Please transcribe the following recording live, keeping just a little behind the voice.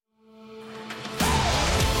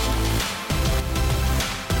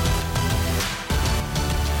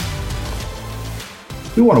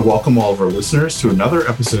We want to welcome all of our listeners to another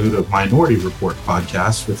episode of Minority Report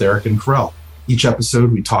podcast with Eric and Karel. Each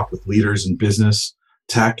episode, we talk with leaders in business,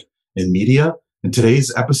 tech, and media. And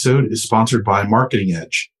today's episode is sponsored by Marketing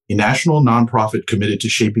Edge, a national nonprofit committed to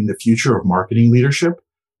shaping the future of marketing leadership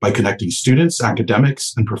by connecting students,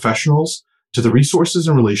 academics, and professionals to the resources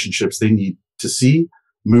and relationships they need to see,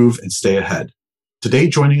 move, and stay ahead. Today,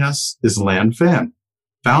 joining us is Lan Pham,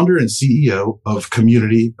 founder and CEO of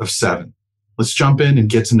Community of 7. Let's jump in and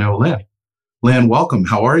get to know Lan. Lan, welcome.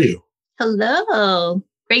 How are you? Hello.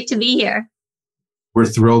 Great to be here. We're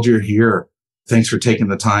thrilled you're here. Thanks for taking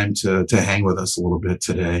the time to hang with us a little bit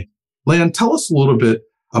today. Lan, tell us a little bit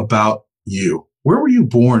about you. Where were you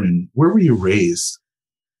born and where were you raised?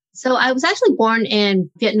 So I was actually born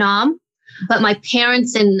in Vietnam, but my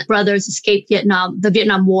parents and brothers escaped the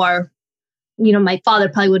Vietnam War. You know, my father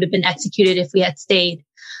probably would have been executed if we had stayed.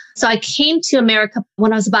 So I came to America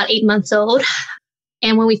when I was about 8 months old.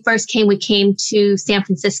 And when we first came, we came to San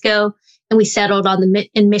Francisco and we settled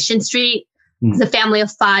in Mission Street. It was a family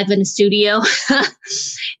of 5 in a studio.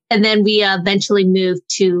 And then we eventually moved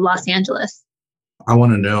to Los Angeles. I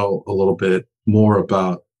want to know a little bit more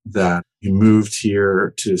about that. You moved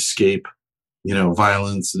here to escape,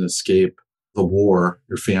 violence and escape the war,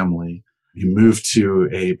 your family. You moved to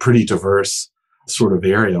a pretty diverse sort of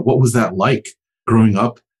area. What was that like growing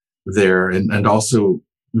up there and also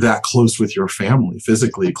that close with your family,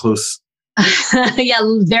 physically close? Yeah,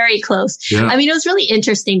 very close. Yeah. I mean, it was really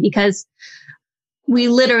interesting because we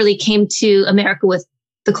literally came to America with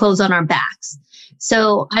the clothes on our backs.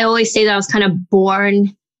 So I always say that I was kind of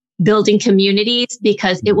born building communities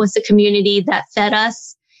because it was the community that fed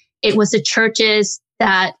us. It was the churches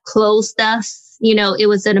that clothed us. It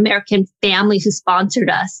was an American family who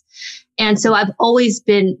sponsored us. And so I've always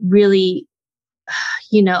been really,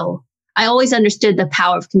 I always understood the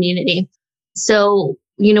power of community. So,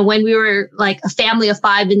 when we were like a family of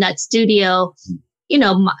 5 in that studio,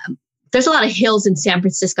 there's a lot of hills in San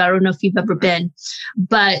Francisco. I don't know if you've ever been,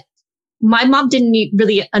 but my mom didn't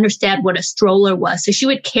really understand what a stroller was. So she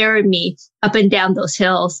would carry me up and down those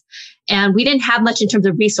hills. And we didn't have much in terms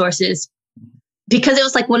of resources because it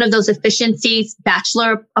was like one of those efficiencies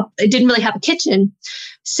bachelor. It didn't really have a kitchen.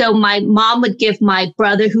 So my mom would give my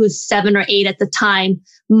brother, who was 7 or 8 at the time,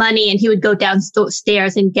 money, and he would go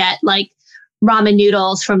downstairs and get like ramen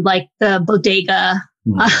noodles from like the bodega,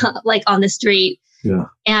 like on the street. Yeah.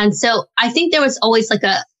 And so I think there was always like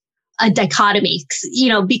a dichotomy,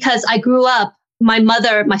 because I grew up, my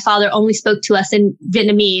father only spoke to us in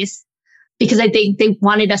Vietnamese because I think they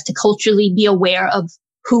wanted us to culturally be aware of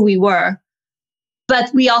who we were.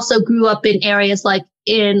 But we also grew up in areas like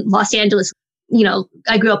in Los Angeles.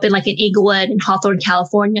 I grew up in like in Inglewood and Hawthorne,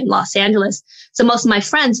 California, and Los Angeles. So most of my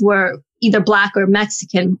friends were either Black or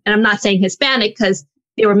Mexican. And I'm not saying Hispanic because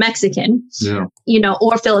they were Mexican,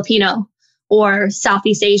 or Filipino or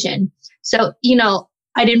Southeast Asian. So,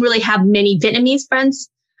 I didn't really have many Vietnamese friends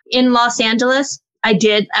in Los Angeles. I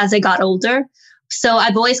did as I got older. So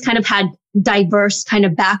I've always kind of had diverse kind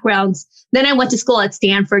of backgrounds. Then I went to school at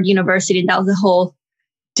Stanford University, and that was a whole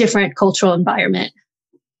different cultural environment.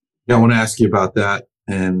 Yeah, I want to ask you about that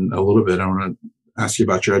in a little bit. I want to ask you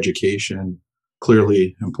about your education.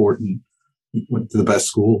 Clearly important. You went to the best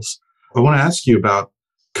schools. I want to ask you about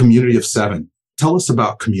Community of 7. Tell us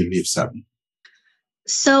about Community of 7.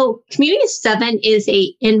 So Community of 7 is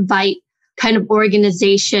a invite kind of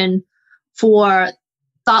organization for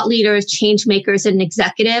thought leaders, change makers, and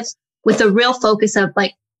executives with a real focus of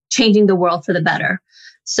like changing the world for the better.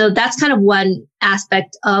 So that's kind of one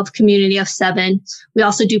aspect of Community of 7. We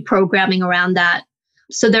also do programming around that.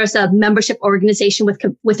 So there's a membership organization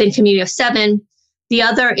within Community of 7. The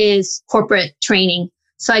other is corporate training.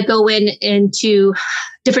 So I go into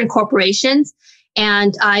different corporations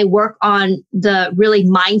and I work on the really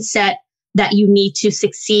mindset that you need to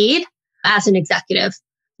succeed as an executive.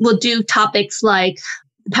 We'll do topics like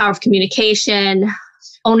the power of communication,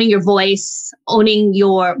 owning your voice, owning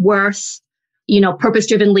your worth,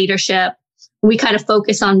 purpose-driven leadership. We kind of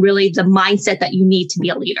focus on really the mindset that you need to be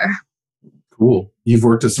a leader. Cool. You've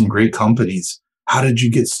worked at some great companies. How did you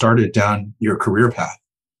get started down your career path?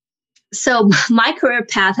 So my career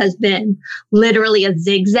path has been literally a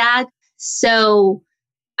zigzag. So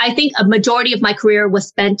I think a majority of my career was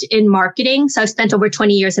spent in marketing. So I've spent over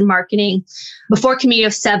 20 years in marketing. Before Community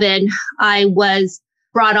of 7, I was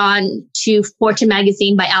brought on to Fortune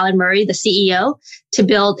magazine by Alan Murray, the CEO, to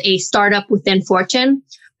build a startup within Fortune.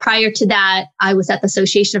 Prior to that, I was at the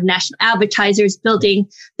Association of National Advertisers building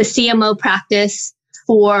the CMO practice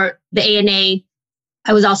for the ANA.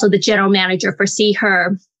 I was also the general manager for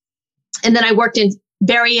CHER. And then I worked in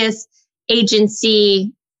various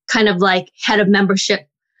agency, kind of like head of membership,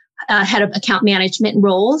 head of account management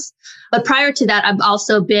roles. But prior to that, I've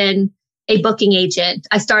also been a booking agent.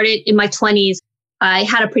 I started in my 20s. I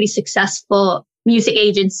had a pretty successful music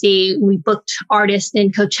agency. We booked artists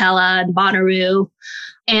in Coachella and Bonnaroo.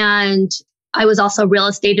 And I was also a real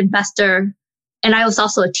estate investor. And I was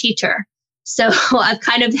also a teacher. So I've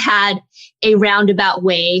kind of had a roundabout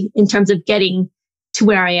way in terms of getting to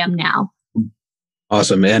where I am now.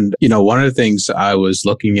 Awesome. And, one of the things I was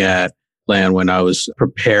looking at, Lan, when I was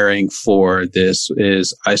preparing for this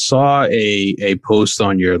is I saw a post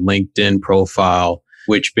on your LinkedIn profile,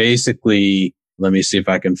 which basically, let me see if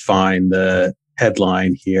I can find the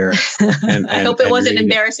headline here. And I hope it wasn't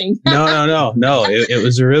embarrassing. No. It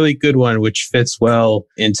was a really good one, which fits well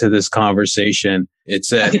into this conversation. It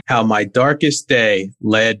said, how my darkest day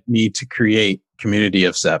led me to create Community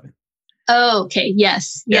of 7. Oh, okay.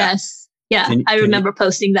 Yes. Yeah, I remember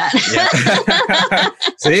posting that. Yeah.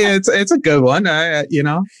 See, it's a good one. Can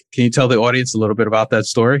you tell the audience a little bit about that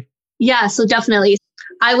story? Yeah, so definitely.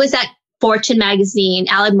 I was at Fortune magazine.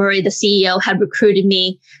 Alan Murray, the CEO, had recruited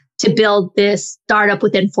me to build this startup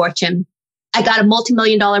within Fortune. I got a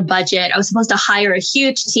multi-million-dollar budget. I was supposed to hire a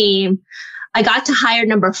huge team. I got to hire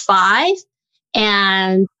number 5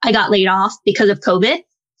 and I got laid off because of COVID.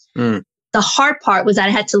 The hard part was that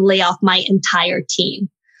I had to lay off my entire team.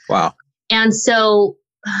 Wow. And so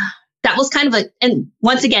that was kind of and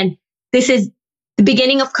once again, this is the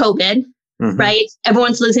beginning of COVID, right?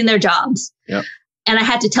 Everyone's losing their jobs. Yep. And I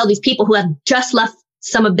had to tell these people who have just left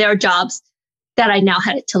some of their jobs that I now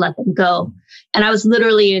had to let them go. And I was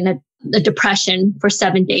literally in a depression for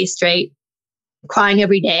 7 days straight, crying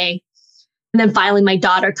every day. And then finally, my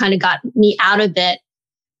daughter kind of got me out of it.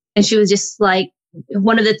 And she was just like,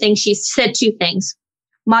 one of the things she said 2 things.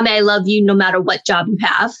 Mommy, I love you no matter what job you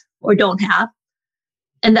have or don't have.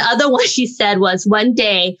 And the other one she said was, one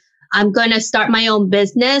day I'm going to start my own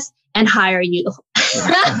business and hire you. And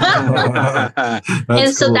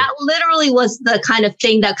so that literally was the kind of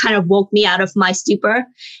thing that kind of woke me out of my stupor.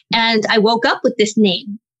 And I woke up with this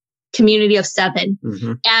name, Community of 7.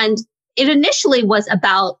 And it initially was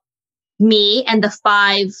about me and the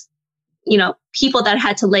 5, people that I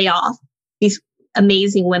had to lay off, these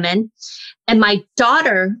amazing women. And my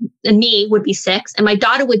daughter and me would be 6, and my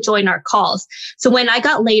daughter would join our calls. So when I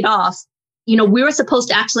got laid off, we were supposed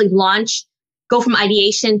to actually go from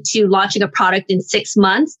ideation to launching a product in 6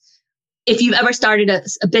 months. If you've ever started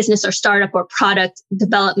a business or startup or product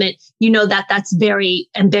development, that that's very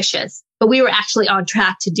ambitious, but we were actually on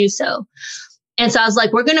track to do so. And so I was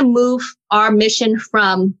like, we're going to move our mission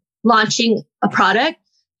from launching a product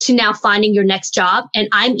to now finding your next job. And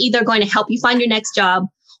I'm either going to help you find your next job,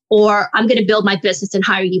 or I'm going to build my business and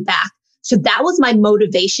hire you back. So that was my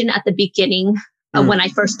motivation at the beginning of when I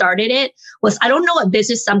first started it, was I don't know what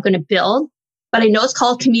business I'm going to build, but I know it's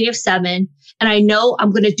called Community of 7. And I know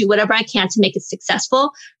I'm going to do whatever I can to make it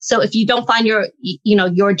successful. So if you don't find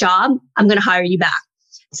your job, I'm going to hire you back.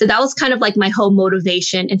 So that was kind of like my whole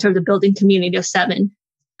motivation in terms of building Community of 7.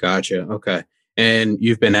 Gotcha. Okay. And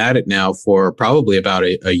you've been at it now for probably about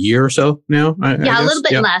a year or so now? I guess? A little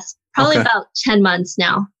bit less, probably about 10 months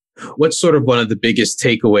now. What's sort of one of the biggest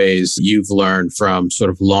takeaways you've learned from sort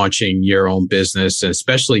of launching your own business, and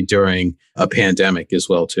especially during a pandemic as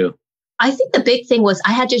well, too? I think the big thing was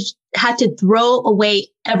I had to throw away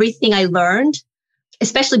everything I learned,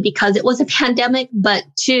 especially because it was a pandemic. But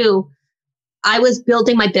 2, I was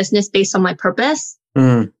building my business based on my purpose.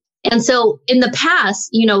 And so in the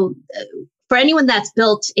past, for anyone that's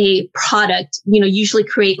built a product, usually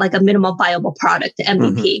create like a minimum viable product, the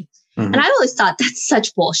MVP. And I always thought that's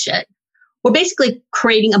such bullshit. We're basically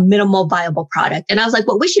creating a minimal viable product. And I was like,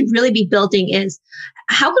 what we should really be building is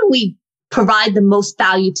how can we provide the most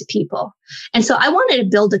value to people? And so I wanted to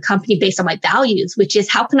build a company based on my values, which is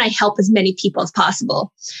how can I help as many people as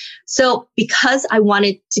possible? So because I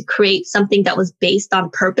wanted to create something that was based on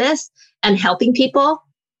purpose and helping people,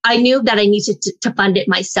 I knew that I needed to fund it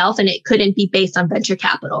myself, and it couldn't be based on venture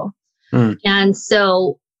capital. And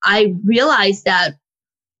so I realized that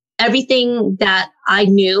everything that I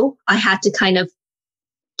knew, I had to kind of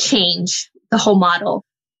change the whole model.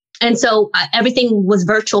 And so everything was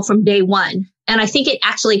virtual from day one. And I think it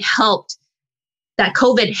actually helped that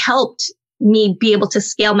COVID helped me be able to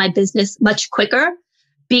scale my business much quicker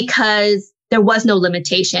because there was no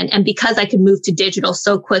limitation. And because I could move to digital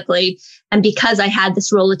so quickly, and because I had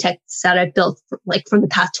this Rolodex that I built from the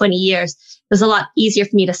past 20 years, it was a lot easier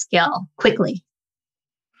for me to scale quickly.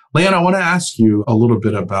 Lan, I want to ask you a little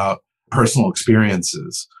bit about personal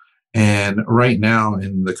experiences. And right now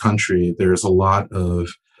in the country, there's a lot of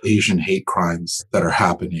Asian hate crimes that are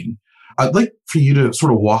happening. I'd like for you to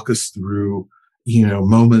sort of walk us through,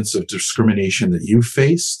 moments of discrimination that you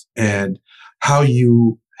faced and how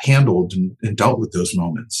you handled and dealt with those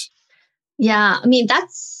moments. Yeah, I mean,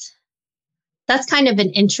 that's kind of an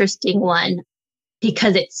interesting one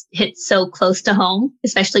because it's hit so close to home,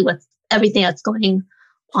 especially with everything that's going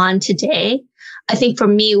on today. I think for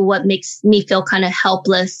me, what makes me feel kind of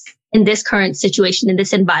helpless in this current situation, in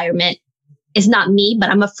this environment, is not me, but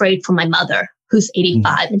I'm afraid for my mother, who's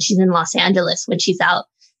 85 and she's in Los Angeles when she's out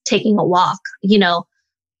taking a walk.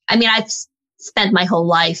 I mean, I've spent my whole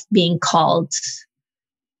life being called,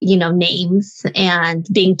 names and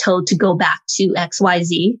being told to go back to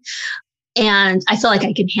XYZ. And I feel like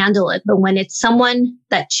I can handle it. But when it's someone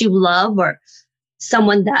that you love or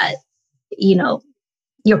someone that,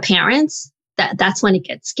 your parents, that's when it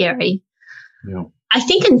gets scary. Yeah. I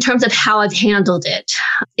think in terms of how I've handled it,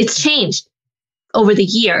 it's changed over the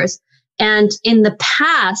years. And in the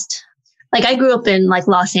past, like I grew up in like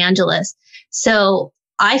Los Angeles. So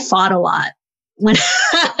I fought a lot when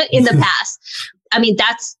in the past. I mean,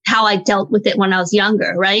 that's how I dealt with it when I was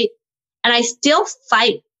younger, right? And I still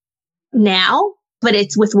fight now, but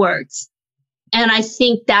it's with words. And I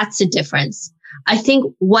think that's a difference. I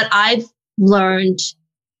think what I've learned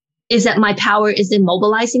is that my power is in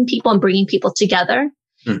mobilizing people and bringing people together.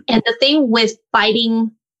 And the thing with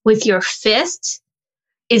fighting with your fist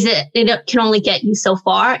is that it can only get you so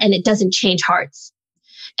far and it doesn't change hearts.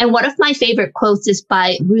 And one of my favorite quotes is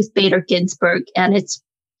by Ruth Bader Ginsburg. And it's,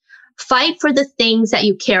 fight for the things that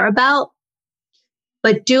you care about,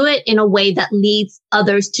 but do it in a way that leads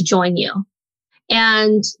others to join you.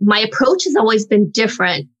 And my approach has always been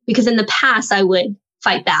different because in the past I would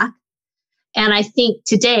fight back. And I think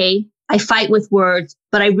today I fight with words,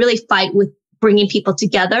 but I really fight with bringing people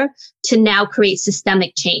together to now create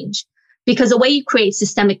systemic change. Because the way you create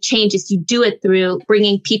systemic change is you do it through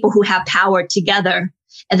bringing people who have power together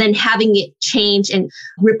and then having it change and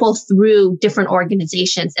ripple through different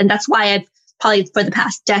organizations. And that's why I've probably for the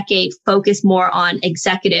past decade focused more on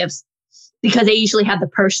executives because they usually have the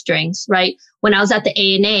purse strings, right? When I was at the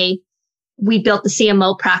ANA, we built the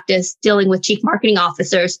CMO practice dealing with chief marketing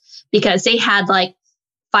officers because they had like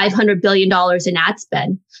 $500 billion in ad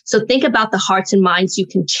spend. So think about the hearts and minds you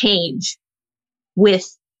can change with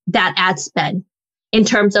that ad spend in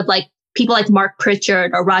terms of like people like Mark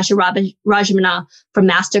Pritchard or Rajamana from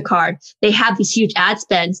MasterCard. They have these huge ad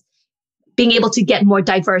spends. Being able to get more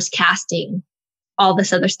diverse casting, all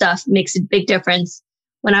this other stuff makes a big difference.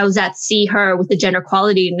 When I was at See Her with the Gender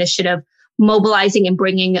Equality Initiative, mobilizing and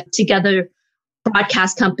bringing together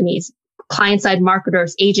broadcast companies, client-side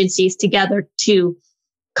marketers, agencies together to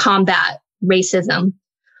combat racism.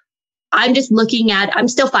 I'm just looking at, I'm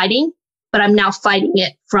still fighting, but I'm now fighting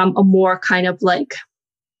it from a more kind of like,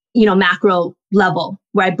 macro level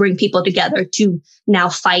where I bring people together to now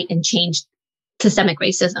fight and change systemic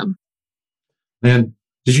racism. And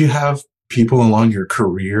did you have people along your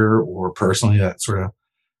career or personally that sort of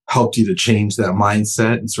helped you to change that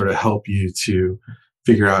mindset and sort of help you to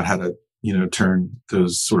figure out how to, turn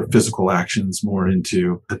those sort of physical actions more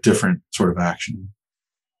into a different sort of action?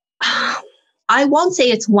 I won't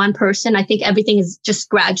say it's one person. I think everything is just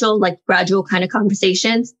gradual kind of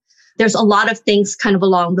conversations. There's a lot of things kind of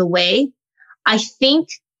along the way. I think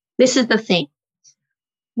this is the thing.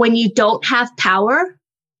 When you don't have power,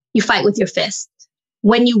 you fight with your fist.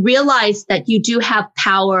 When you realize that you do have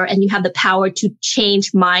power and you have the power to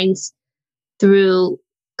change minds through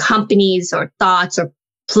companies or thoughts or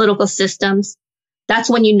political systems, that's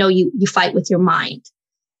when you fight with your mind.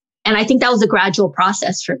 And I think that was a gradual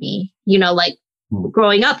process for me.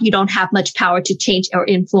 Growing up, you don't have much power to change or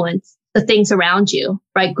influence the things around you,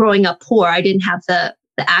 right? Growing up poor, I didn't have the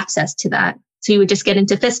access to that. So you would just get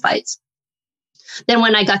into fistfights. Then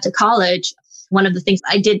when I got to college, one of the things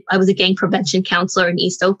I did, I was a gang prevention counselor in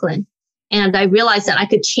East Oakland. And I realized that I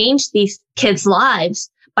could change these kids' lives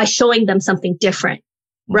by showing them something different,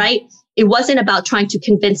 right? It wasn't about trying to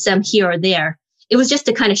convince them here or there. It was just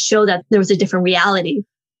to kind of show that there was a different reality.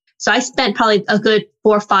 So I spent probably a good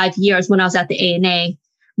 4 or 5 years when I was at the ANA,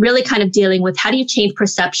 really kind of dealing with how do you change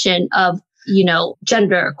perception of,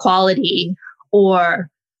 gender equality or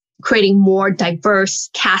creating more diverse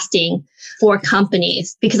casting for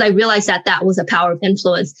companies, because I realized that was a power of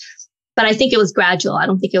influence. But I think it was gradual. I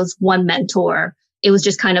don't think it was one mentor. It was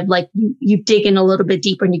just kind of like you dig in a little bit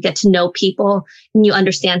deeper and you get to know people and you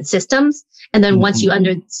understand systems. And then once you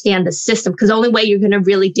understand the system, because the only way you're going to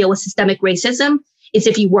really deal with systemic racism is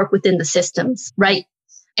if you work within the systems, right?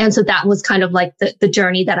 And so that was kind of like the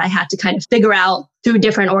journey that I had to kind of figure out through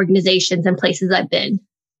different organizations and places I've been.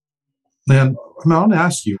 And I want to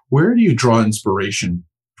ask you, where do you draw inspiration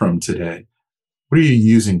from today? What are you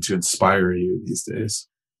using to inspire you these days?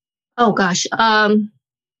 Oh gosh.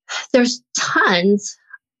 There's tons.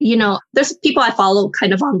 There's people I follow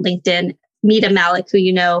kind of on LinkedIn. Mita Malik, who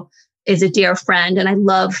is a dear friend, and I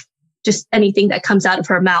love just anything that comes out of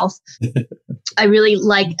her mouth. I really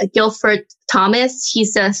like Guilford Thomas.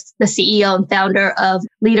 He's the CEO and founder of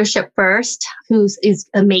Leadership First, is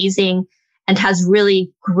amazing and has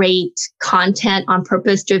really great content on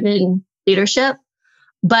purpose-driven leadership.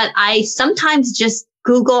 But I sometimes just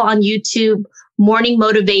Google on YouTube morning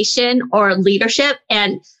motivation or leadership,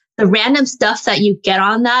 and the random stuff that you get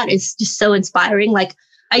on that is just so inspiring. Like,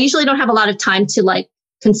 I usually don't have a lot of time to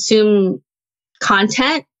consume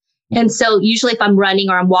content. And so usually if I'm running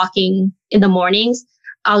or I'm walking in the mornings,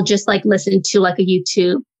 I'll just listen to a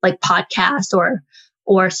YouTube podcast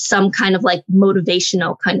or some kind of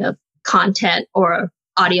motivational kind of content or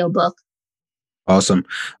audiobook. Awesome.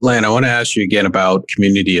 Lan, I want to ask you again about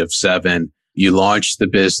Community of Seven. You launched the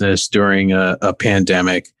business during a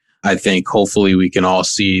pandemic. I think hopefully we can all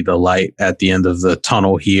see the light at the end of the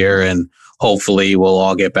tunnel here, and hopefully we'll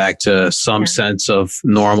all get back to some sense of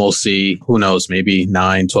normalcy. Who knows, maybe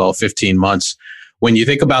 9, 12, 15 months. When you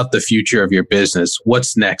think about the future of your business,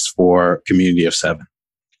 what's next for Community of Seven?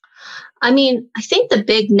 I mean, I think the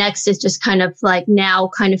big next is just kind of now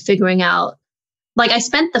kind of figuring out, I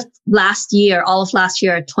spent all of last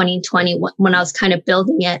year, 2020, when I was kind of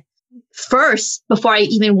building it. First, before I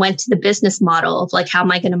even went to the business model of how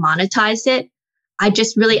am I going to monetize it, I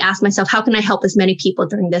just really asked myself, how can I help as many people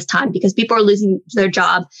during this time? Because people are losing their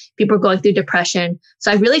job, people are going through depression.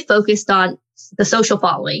 So I really focused on the social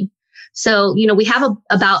following. So, we have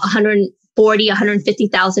about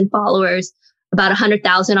 150,000 followers, about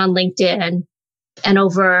 100,000 on LinkedIn, and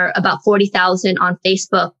over about 40,000 on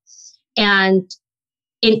Facebook. And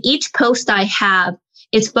in each post I have,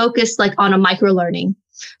 it's focused on a micro learning.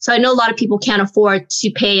 So I know a lot of people can't afford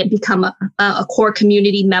to pay and become a core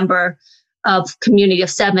community member of Community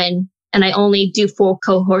of Seven. And I only do 4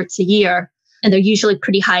 cohorts a year, and they're usually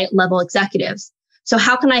pretty high level executives. So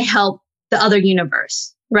how can I help the other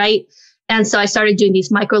universe? Right. And so I started doing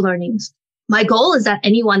these micro learnings. My goal is that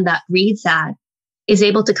anyone that reads that is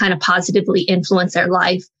able to kind of positively influence their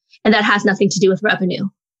life. And that has nothing to do with revenue.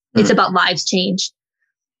 It's about lives changed.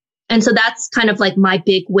 And so that's kind of my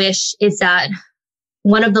big wish, is that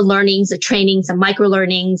one of the learnings, the trainings, the micro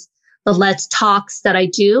learnings, the Let's Talks that I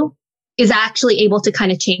do is actually able to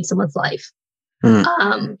kind of change someone's life.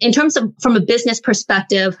 In terms of from a business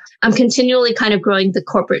perspective, I'm continually kind of growing the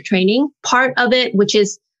corporate training part of it, which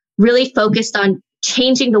is really focused on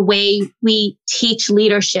changing the way we teach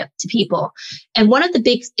leadership to people. And one of the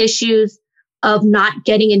big issues of not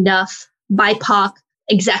getting enough BIPOC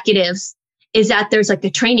executives is that there's a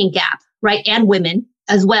training gap, right? And women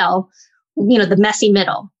as well, the messy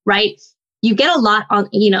middle, right? You get a lot on,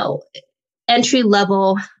 entry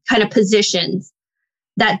level kind of positions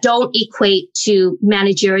that don't equate to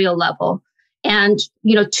managerial level. And,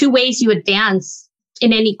 2 ways you advance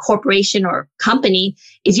in any corporation or company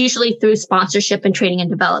is usually through sponsorship and training and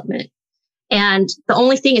development. And the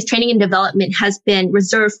only thing is training and development has been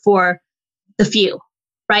reserved for the few,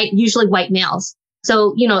 right? Usually white males.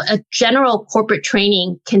 So, a general corporate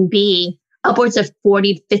training can be upwards of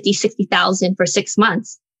 40, 50, 60,000 for 6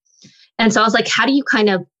 months. And so I was like, how do you kind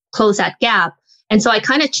of close that gap? And so I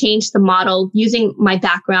kind of changed the model using my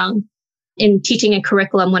background in teaching and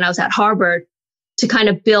curriculum when I was at Harvard to kind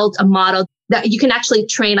of build a model that you can actually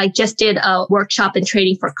train. I just did a workshop in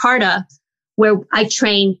training for Carta where I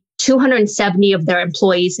trained 270 of their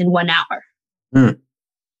employees in 1 hour.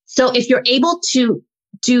 So if you're able to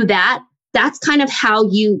do that, that's kind of how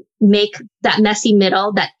you make that messy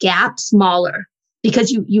middle, that gap smaller,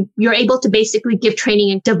 because you're able to basically give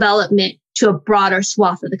training and development to a broader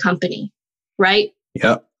swath of the company, right?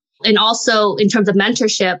 Yeah. And also in terms of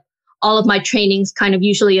mentorship, all of my trainings kind of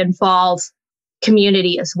usually involve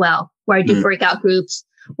community as well, where I do breakout groups,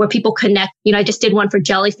 where people connect. I just did one for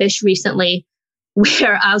Jellyfish recently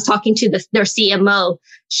where I was talking to their CMO,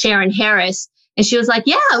 Sharon Harris. And she was like,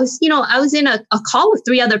 yeah, I was in a call with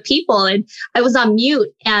 3 other people and I was on mute.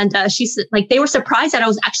 And she said, they were surprised that I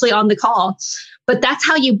was actually on the call. But that's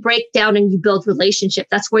how you break down and you build relationship.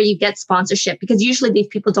 That's where you get sponsorship, because usually these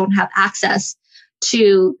people don't have access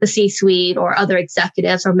to the C-suite or other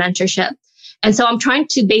executives or mentorship. And so I'm trying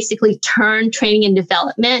to basically turn training and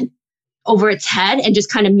development over its head and just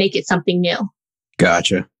kind of make it something new.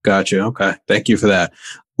 Gotcha. Okay. Thank you for that.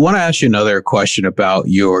 want to ask you another question about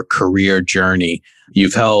your career journey.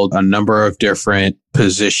 You've held a number of different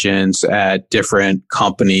positions at different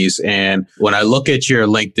companies. And when I look at your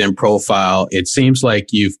LinkedIn profile, it seems like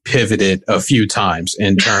you've pivoted a few times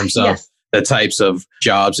in terms of Yes. the types of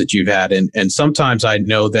jobs that you've had. And sometimes I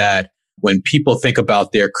know that when people think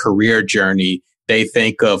about their career journey, they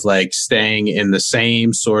think of like staying in the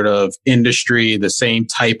same sort of industry, the same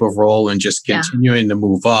type of role, and just continuing to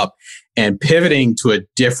move up. And pivoting to a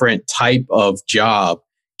different type of job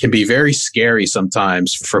can be very scary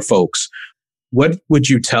sometimes for folks. What would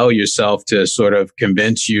you tell yourself to sort of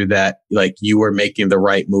convince you that like you were making the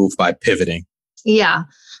right move by pivoting? Yeah.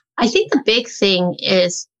 I think the big thing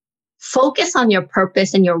is focus on your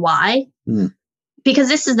purpose and your why, because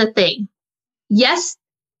this is the thing. Yes,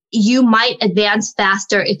 you might advance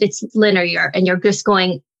faster if it's linear and you're just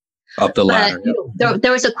going up the ladder.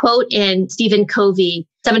 There was a quote in Stephen Covey,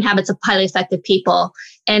 7 Habits of Highly Effective People,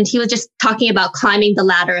 and he was just talking about climbing the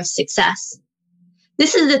ladder of success.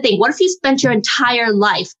 This is the thing. What if you spent your entire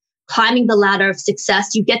life climbing the ladder of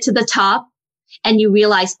success? You get to the top and you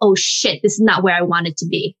realize, oh shit, this is not where I wanted to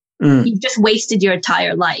be. You've just wasted your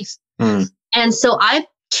entire life. And so I've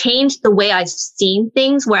changed the way I've seen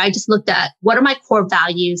things, where I just looked at what are my core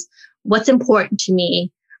values? What's important to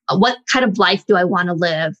me? What kind of life do I want to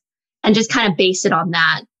live? And just kind of base it on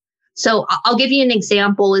that. So I'll give you an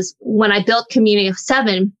example is when I built Community of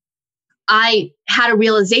 7, I had a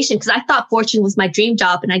realization because I thought Fortune was my dream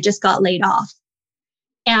job and I just got laid off.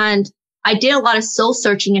 And I did a lot of soul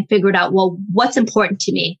searching and figured out, well, what's important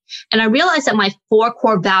to me? And I realized that my 4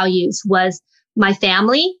 core values was my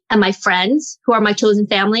family and my friends, who are my chosen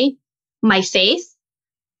family, my faith,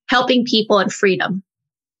 helping people, and freedom.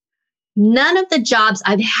 None of the jobs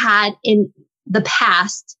I've had in the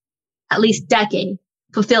past, at least decade,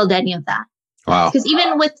 fulfilled any of that. Wow. Because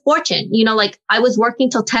even with Fortune, like I was working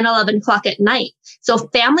till 10, 11 o'clock at night. So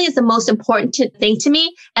family is the most important thing to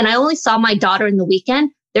me. And I only saw my daughter in the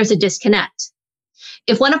weekend. There's a disconnect.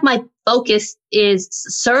 If one of my focus is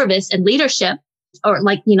service and leadership, or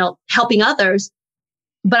helping others,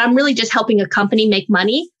 but I'm really just helping a company make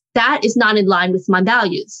money, that is not in line with my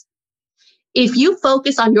values. If you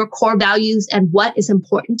focus on your core values and what is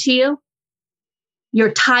important to you,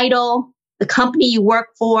 your title, the company you work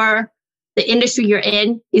for, the industry you're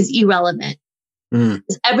in is irrelevant.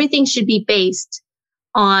 Everything should be based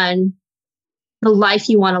on the life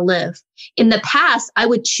you want to live. In the past, I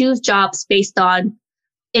would choose jobs based on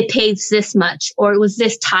it pays this much, or it was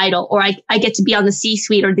this title, or I get to be on the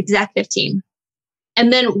C-suite or the executive team.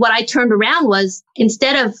 And then what I turned around was,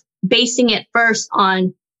 instead of basing it first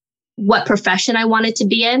on what profession I wanted to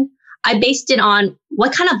be in, I based it on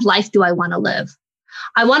what kind of life do I want to live?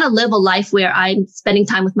 I want to live a life where I'm spending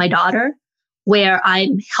time with my daughter, where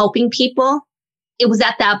I'm helping people. It was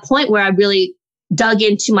at that point where I really dug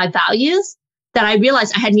into my values that I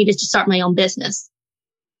realized I had needed to start my own business,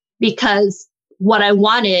 because what I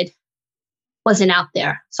wanted wasn't out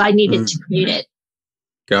there. So I needed to create it.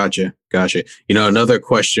 Gotcha. Another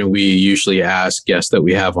question we usually ask guests that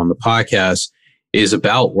we have on the podcast is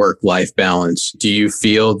about work-life balance. Do you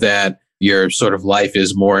feel that your sort of life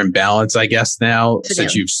is more in balance, I guess, now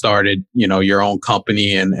since you've started, your own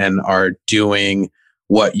company and are doing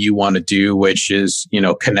what you want to do, which is,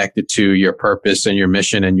 connected to your purpose and your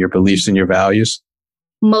mission and your beliefs and your values?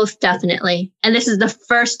 Most definitely. And this is the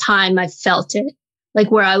first time I felt it,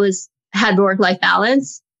 like where I had work-life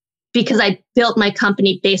balance, because I built my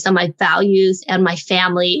company based on my values and my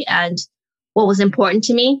family and what was important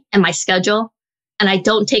to me and my schedule. And I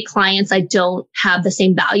don't take clients I don't have the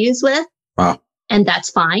same values with. Wow. And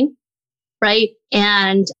that's fine. Right.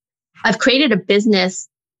 And I've created a business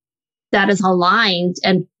that is aligned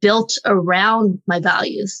and built around my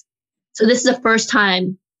values. So this is the first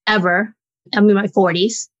time ever, I'm in my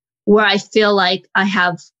 40s, where I feel like I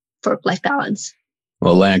have work-life balance.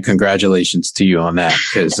 Well, Lan, congratulations to you on that,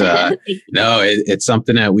 because it's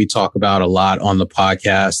something that we talk about a lot on the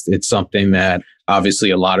podcast. It's something that obviously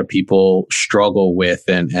a lot of people struggle with,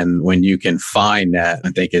 and when you can find that, I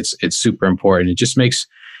think it's super important. It just makes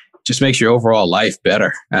your overall life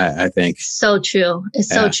better, I think. So true. It's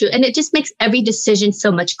so true. And it just makes every decision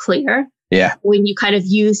so much clearer. Yeah. When you kind of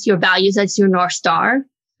use your values as your North Star.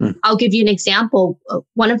 I'll give you an example.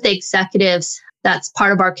 One of the executives that's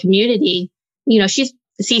part of our community, she's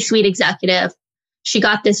a C-suite executive. She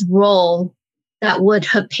got this role that would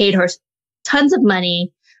have paid her tons of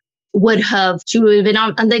money, she would have been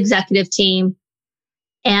on the executive team.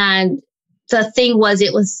 And the thing was,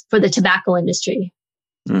 it was for the tobacco industry.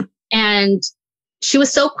 And she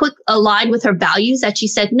was so aligned with her values that she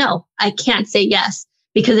said, no, I can't say yes,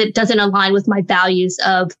 because it doesn't align with my values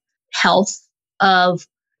of health, of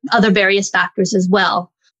other various factors as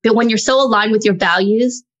well. But when you're so aligned with your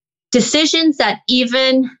values, decisions that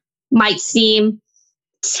even might seem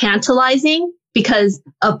tantalizing because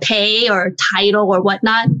of pay or title or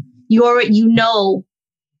whatnot, you know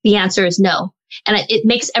the answer is no. And it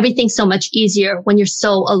makes everything so much easier when you're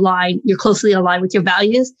so aligned, you're closely aligned with your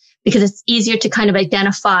values, because it's easier to kind of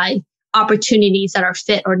identify opportunities that are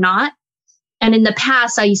fit or not. And in the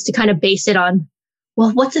past, I used to kind of base it on,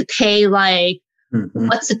 well, what's the pay like? Mm-hmm.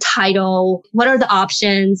 What's the title? What are the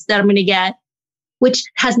options that I'm going to get? Which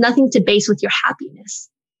has nothing to base with your happiness,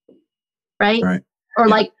 right? Or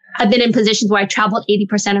like, I've been in positions where I traveled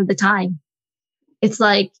 80% of the time. It's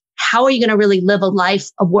like, how are you going to really live a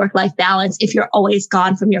life of work-life balance if you're always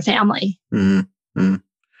gone from your family? Mm-hmm.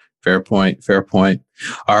 Fair point.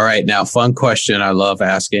 All right. Now, fun question I love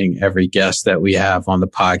asking every guest that we have on the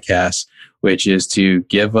podcast, which is to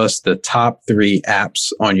give us the top 3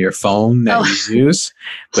 apps on your phone that you use,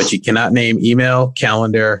 but you cannot name email,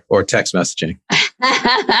 calendar, or text messaging.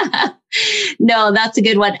 No, that's a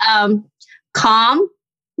good one. Calm,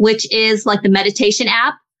 which is like the meditation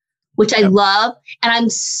app, which I love. And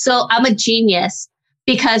I'm a genius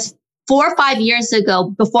because 4 or 5 years ago,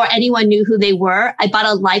 before anyone knew who they were, I bought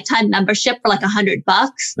a lifetime membership for like $100.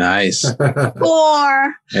 Nice.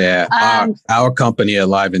 Or our company at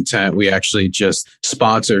Live Intent, we actually just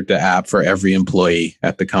sponsored the app for every employee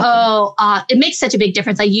at the company. It makes such a big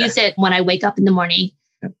difference. I use it when I wake up in the morning.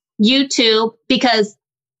 YouTube, because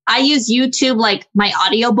I use YouTube like my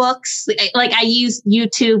audiobooks. Like I use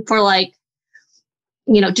YouTube for like,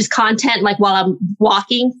 just content like while I'm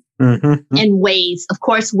walking. Mm-hmm. And Waze, of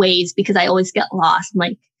course, because I always get lost.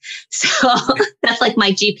 So that's like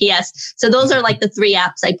my GPS. So those are like the 3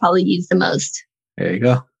 apps I probably use the most. There you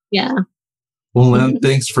go. Yeah. Well, Lynn,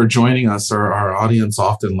 thanks for joining us. Our audience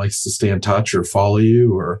often likes to stay in touch or follow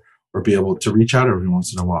you or be able to reach out every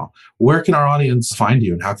once in a while. Where can our audience find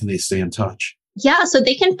you and how can they stay in touch? Yeah, so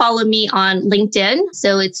they can follow me on LinkedIn.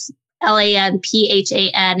 So it's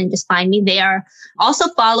LANPHAN and just find me there. Also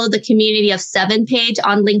follow the Community of 7 page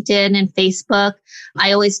on LinkedIn and Facebook.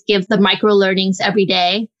 I always give the micro learnings every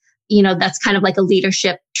day. That's kind of like a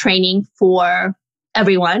leadership training for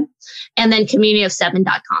everyone. And then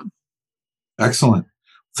communityof7.com. Excellent.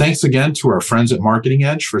 Thanks again to our friends at Marketing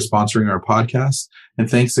Edge for sponsoring our podcast. And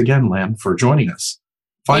thanks again, Lan, for joining us.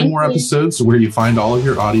 Find more episodes where you find all of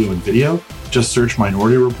your audio and video. Just search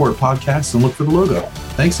Minority Report Podcast and look for the logo.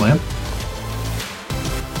 Thanks, Lan.